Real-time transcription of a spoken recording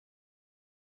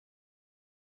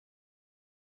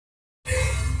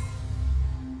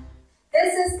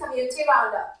Community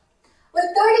Roundup.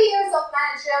 With 30 years of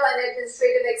managerial and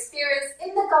administrative experience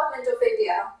in the Government of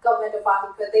India, Government of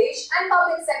Andhra Pradesh and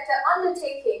public sector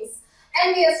undertakings,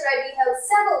 NVS Reddy held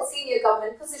several senior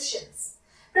government positions.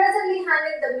 Presently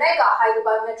handling the mega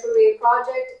Hyderabad Metro Rail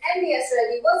project, NVS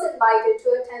Reddy was invited to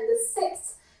attend the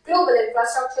 6th Global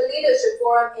Infrastructure Leadership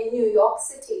Forum in New York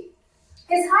City.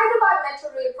 His Hyderabad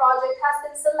Metro Rail project has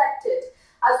been selected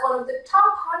as one of the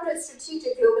top 100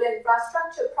 strategic global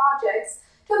infrastructure projects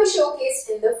to be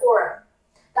showcased in the forum.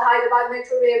 The Hyderabad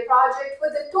Metro Rail project,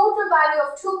 with a total value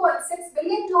of $2.6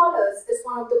 billion, is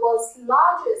one of the world's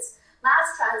largest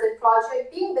mass transit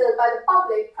projects being built by the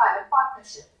public-private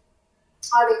partnership.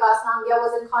 Our Vikas Nangia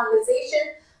was in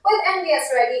conversation with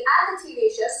NVS Reddy at the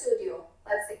TV Asia studio.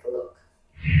 Let's take a look.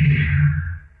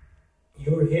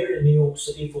 You're here in New York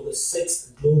City for the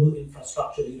 6th Global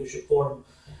Infrastructure Leadership Forum.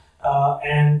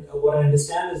 And what I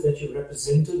understand is that you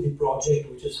represented the project,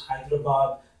 which is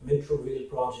Hyderabad Metro Rail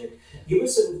project. Give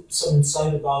us some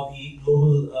insight about the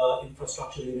Global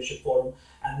Infrastructure Leadership Forum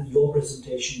and your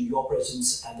presentation, your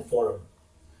presence at the forum.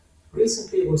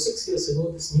 Recently, about 6 years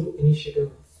ago, this new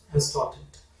initiative has started.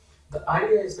 The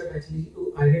idea is that actually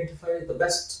you identify the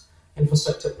best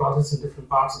infrastructure projects in different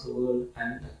parts of the world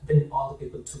and bring all the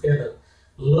people together,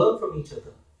 learn from each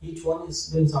other. Each one is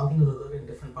doing something or other in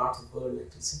different parts of the world,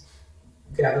 actually.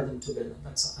 Gather them together.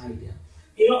 That's the idea.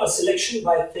 You know, a selection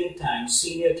by think tanks,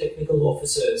 senior technical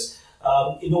officers,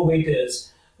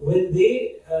 innovators, when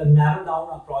they narrow down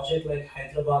a project like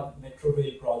Hyderabad Metro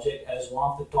Rail project as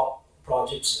one of the top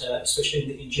projects, especially in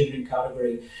the engineering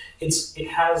category, it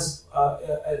has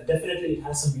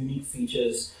some unique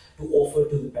features to offer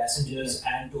to the passengers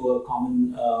and to a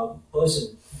common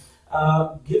person.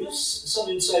 Give us some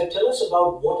insight. Tell us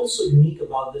about what is so unique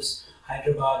about this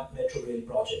Hyderabad Metro Rail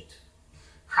project.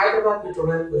 Hyderabad Metro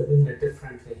Rail, we're doing it a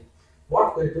different way.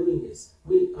 What we're doing is,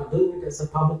 we are doing it as a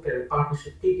public-private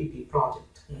partnership PPP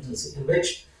project, in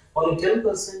which only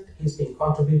 10% is being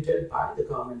contributed by the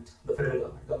government, the federal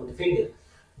government, Government of India.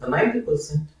 The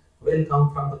 90% will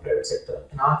come from the private sector.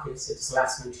 In our case, it is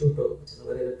Lasman Tuto, which is a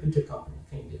very reputed company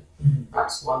of India.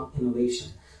 That's one innovation.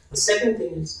 The second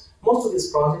thing is, most of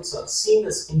these projects are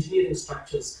seamless engineering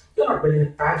structures. You're not building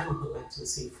a Taj Mahal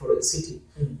actually for a city.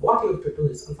 What you have to do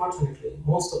is, unfortunately,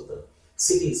 most of the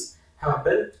cities have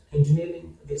built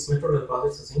engineering, these metro rail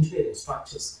projects as engineering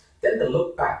structures. Then they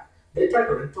look back, they try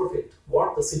to retrofit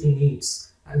what the city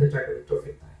needs, and they try to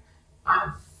retrofit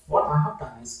that. What I have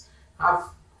done is, I've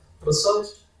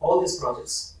researched all these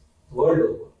projects world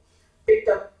over, picked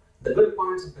up the good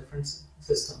points of different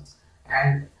systems,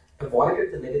 and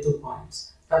avoided the negative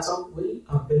points. That's how we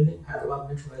are building Hyderabad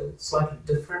Metro Rail, slightly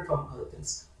different from other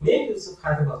things. Make use of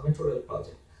Hyderabad Metro Rail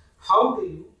project. How do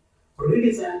you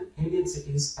redesign Indian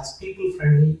cities as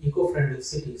people-friendly, eco-friendly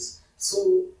cities?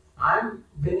 So I'm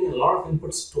bringing a lot of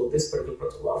inputs to this particular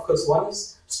project. Well, of course, one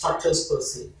is structures per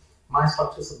se. My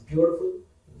structures are beautiful,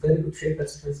 very good shape,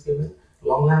 etc. is given,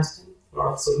 long-lasting, a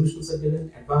lot of solutions are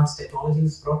given, advanced technology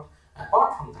is brought.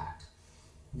 Apart from that,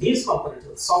 these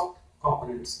components, soft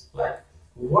components, like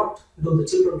what do the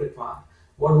children require,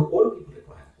 what do old people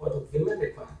require, what do women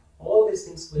require, all these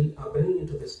things we are bringing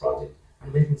into this project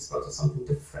and making this project something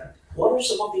different. What are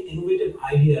some of the innovative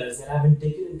ideas that have been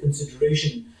taken in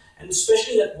consideration, and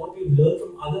especially that what we've learned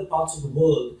from other parts of the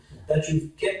world that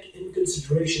you've kept in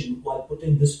consideration while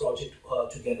putting this project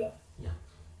together?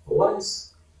 One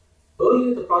is,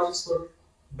 earlier the projects were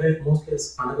built mostly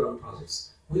as underground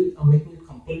projects. We are making it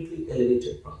completely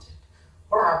elevated project.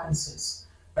 What happens is,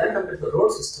 when compared to the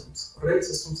road systems, rail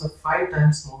systems are 5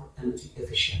 times more energy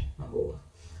efficient, number one.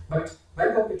 But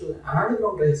when compared to an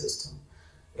underground rail system,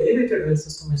 elevated rail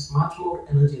system is much more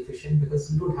energy efficient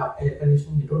because you don't have air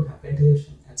conditioning, you don't have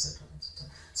ventilation, etc.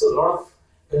 So a lot of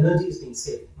energy is being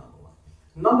saved, number one.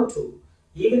 Number two,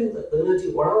 even in the energy,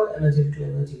 whatever little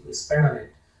energy we spend on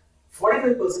it,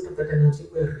 45% of that energy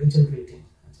we are regenerating.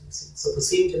 So the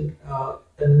same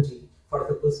energy,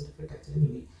 45% of it actually will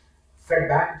be fed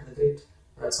back into the grid.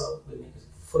 That's how we make it.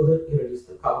 Further, you reduce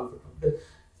the carbon footprint.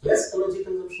 Less energy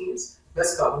consumption means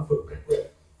less carbon footprint.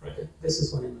 Okay. This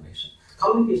is one innovation.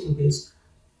 Communication-based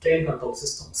train control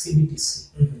system,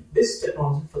 CBTC. This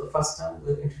technology, for the first time,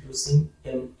 we're introducing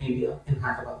in India in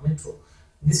Hyderabad Metro.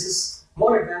 This is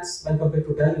more advanced when compared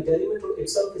to Delhi. Delhi Metro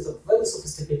itself is a very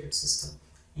sophisticated system.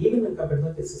 Even when compared to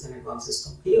that, this is an advanced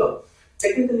system. Here,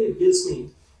 technically, it gives me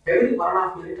every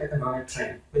 1.5 minutes I can run a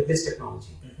train with this technology.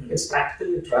 It's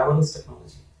practically a driverless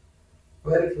technology.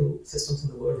 Very few systems in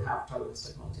the world have driverless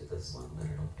technology. This is one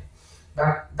very okay.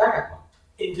 That I want.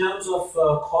 In terms of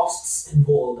costs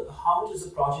involved, how much is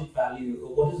the project value?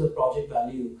 What is the project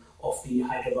value of the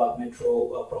Hyderabad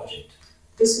Metro project?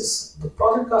 This is the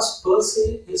project cost per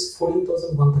se is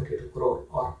 14,132 crore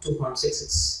or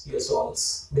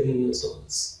 2.66 billion US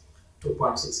dollars,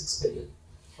 2.66 billion.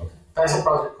 Okay. That's the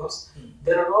project cost.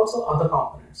 There are also other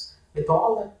components. With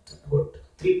all that, about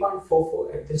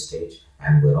 3.44 at this stage,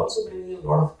 and we're also bringing a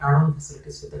lot of add-on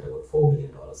facilities with that. About $4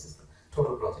 billion is the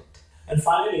total project. And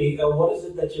finally, what is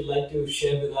it that you'd like to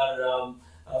share with our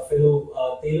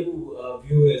fellow Telugu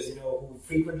viewers, who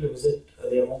frequently visit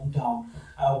their hometown?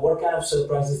 What kind of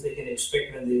surprises they can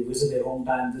expect when they visit their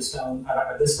hometown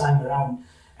this time around?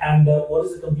 And what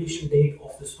is the completion date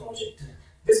of this project?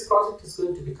 This project is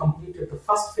going to be completed. The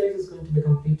first phase is going to be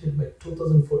completed by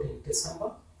 2014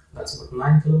 December. That's about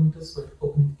 9 kilometers we're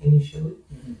opening initially.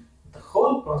 The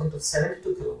whole project of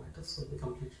 72 kilometers will be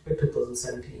completed by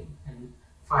 2017 in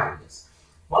 5 years.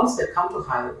 Once they come to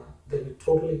Hyderabad, they'll be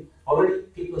totally, already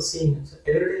people are seeing it. So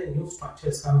every day a new structure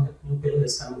is coming up, new pillar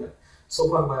is coming up. So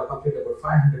far we have completed about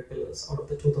 500 pillars out of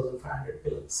the 2,500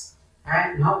 pillars.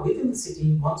 And now within the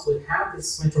city, once we have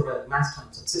this metro rail mass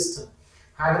transit system,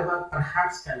 Hyderabad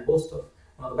perhaps can boast of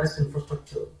one of the best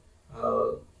infrastructure,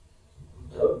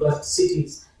 best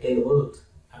cities in the world.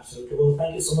 Absolutely. Well,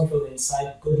 thank you so much for the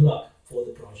insight. Good luck for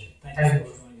the project. Thank you so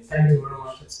much for joining us. Thank you.